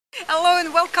Hello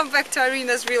and welcome back to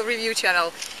Irina's Real Review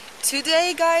channel.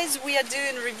 Today guys we are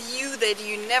doing a review that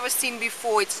you never seen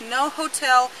before. It's no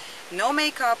hotel, no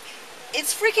makeup,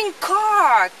 it's freaking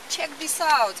car! Check this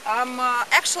out. I'm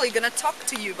actually gonna talk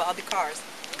to you about the cars.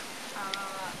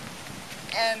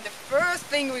 And the first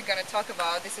thing we're gonna talk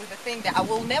about, this is the thing that I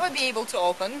will never be able to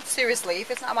open. Seriously,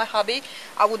 if it's not my hobby,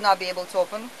 I would not be able to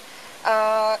open.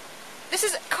 This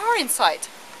is a car inside.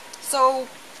 So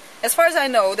as far as I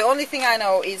know, the only thing I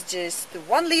know is just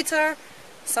 1 liter.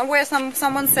 Somewhere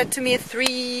someone said to me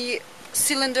 3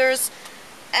 cylinders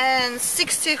and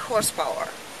 60 horsepower.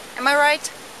 Am I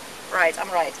right? Right,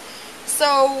 I'm right.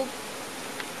 So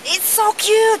it's so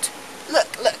cute. Look.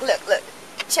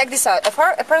 Check this out.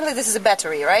 Apparently this is a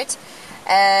battery, right?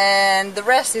 And the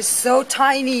rest is so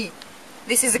tiny.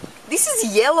 This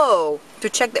is yellow to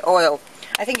check the oil.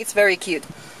 I think it's very cute.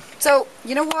 So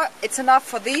you know what? It's enough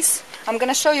for this. I'm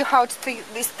gonna show you how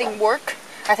this thing work.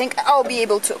 I think I'll be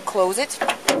able to close it.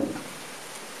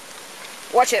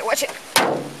 Watch it.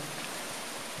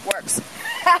 Works.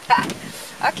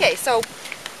 Okay, so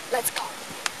let's go.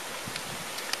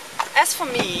 As for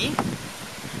me,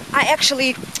 I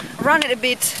actually run it a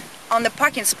bit on the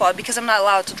parking spot because I'm not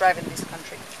allowed to drive in this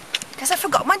country. Because I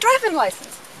forgot my driving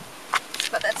license.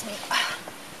 But that's me.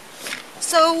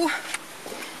 So,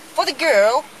 for the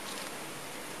girl,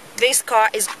 this car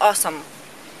is awesome.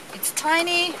 It's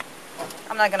tiny.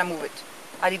 I'm not gonna move it.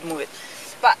 I did move it.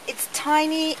 But it's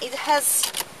tiny. It has,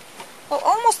 well,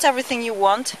 almost everything you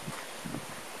want.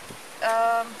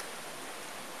 The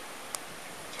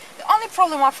only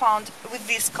problem I found with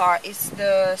this car is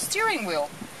the steering wheel.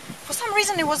 For some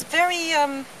reason it was very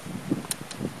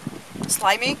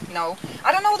slimy. No,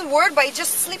 I don't know the word, but it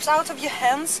just slips out of your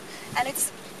hands and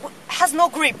it has no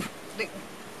grip.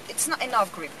 It's not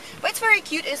enough grip, but it's very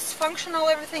cute. It's functional.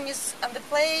 Everything is on the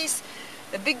place.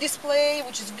 The big display,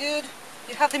 which is good.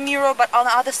 You have the mirror, but on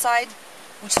the other side,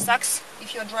 which sucks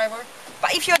if you're a driver.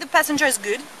 But if you're the passenger, it's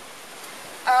good.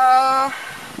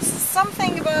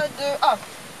 Something about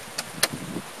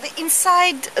the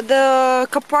inside the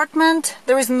compartment.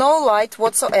 There is no light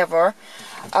whatsoever,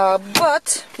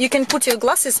 but you can put your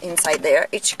glasses inside there.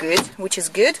 It's good, which is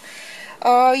good.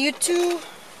 You too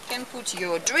can put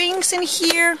your drinks in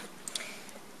here.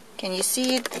 Can you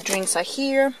see it? The drinks are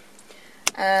here.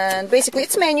 And basically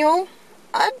it's manual.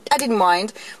 I didn't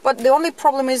mind, but the only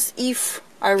problem is if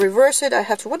I reverse it, I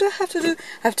have to, what do I have to do?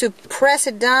 I have to press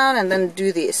it down and then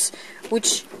do this,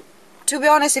 which, to be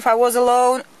honest, if I was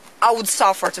alone, I would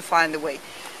suffer to find the way.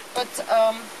 But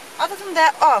other than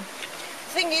that, the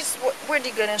thing is, where are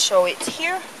you gonna show it?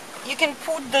 Here, you can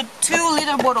put the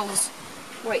 2-liter bottles.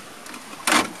 Wait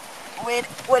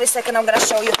a second, I'm gonna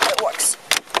show you how it works.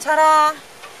 Ta-da!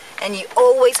 And you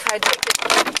always hydrate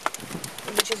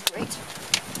it, which is great.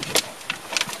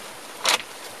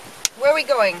 Where are we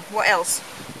going? What else?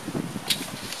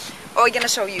 Oh, I'm gonna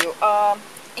show you.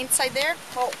 Inside there,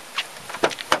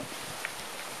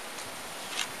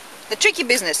 the tricky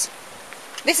business.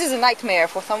 This is a nightmare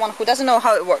for someone who doesn't know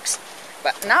how it works.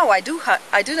 But now I do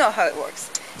know how it works.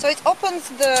 So it opens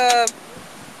the,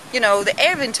 the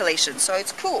air ventilation. So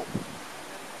it's cool.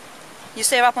 You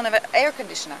save up on the air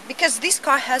conditioner because this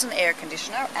car has an air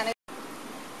conditioner,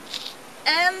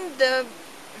 and the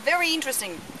very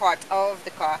interesting part of the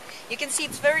car, you can see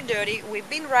it's very dirty. We've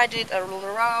been riding it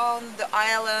around the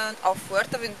island of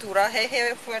Fuerteventura.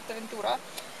 Hey, Fuerteventura.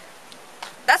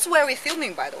 That's where we're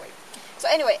filming, by the way. So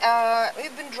anyway,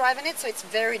 we've been driving it, so it's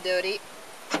very dirty.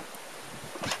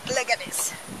 Look at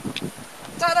this.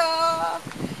 Ta-da!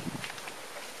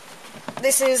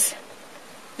 This is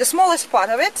the smallest part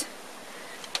of it.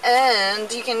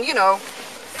 And you can,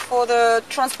 for the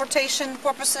transportation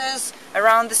purposes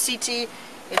around the city,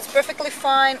 it's perfectly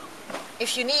fine.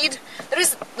 If you need, there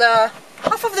is the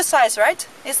half of the size, right?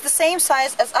 It's the same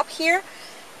size as up here.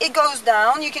 It goes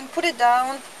down. You can put it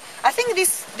down. I think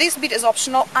this bit is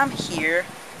optional. I'm here.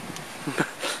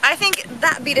 I think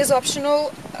that bit is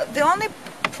optional. The only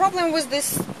problem with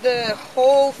the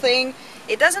whole thing,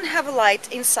 it doesn't have a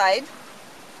light inside.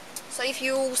 So if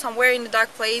you somewhere in the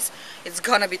dark place, it's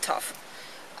gonna be tough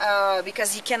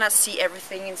because you cannot see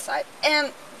everything inside.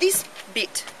 And this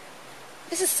bit,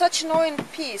 this is such an annoying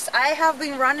piece. I have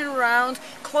been running around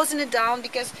closing it down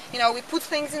because we put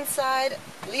things inside,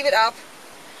 leave it up,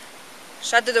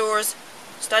 shut the doors,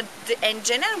 start the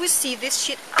engine, and we see this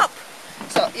shit up.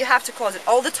 So you have to close it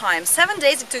all the time. 7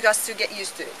 days it took us to get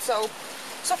used to it. So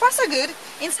far so good.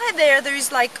 Inside there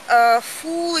is like a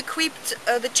full equipped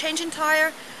the changing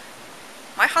tire.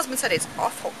 My husband said it's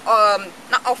awful,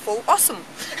 not awful, awesome.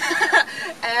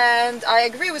 And I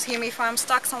agree with him. If I'm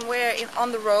stuck somewhere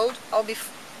on the road, I'll be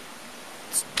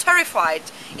terrified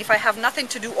if I have nothing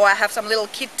to do or I have some little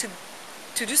kid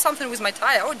to do something with my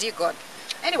tire. Oh dear God.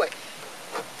 Anyway,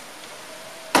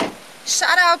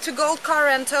 shout out to Gold Car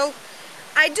Rental.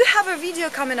 I do have a video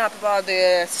coming up about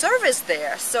the service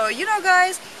there, so you know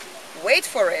guys, wait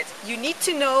for it. You need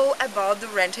to know about the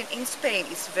renting in Spain.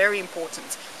 It's very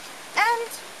important. And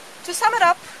to sum it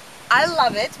up, I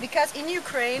love it because in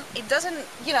Ukraine it doesn't,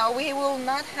 you know, we will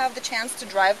not have the chance to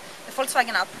drive the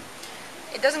Volkswagen UP.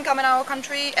 It doesn't come in our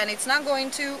country and it's not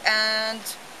going to, and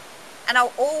I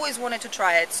always wanted to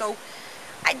try it. So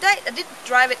I did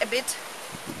drive it a bit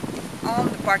on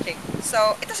the parking,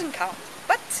 so it doesn't count.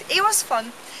 But it was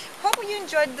fun. Hope you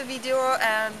enjoyed the video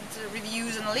and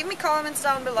reviews, and leave me comments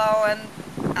down below, and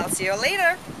I'll see you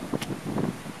later.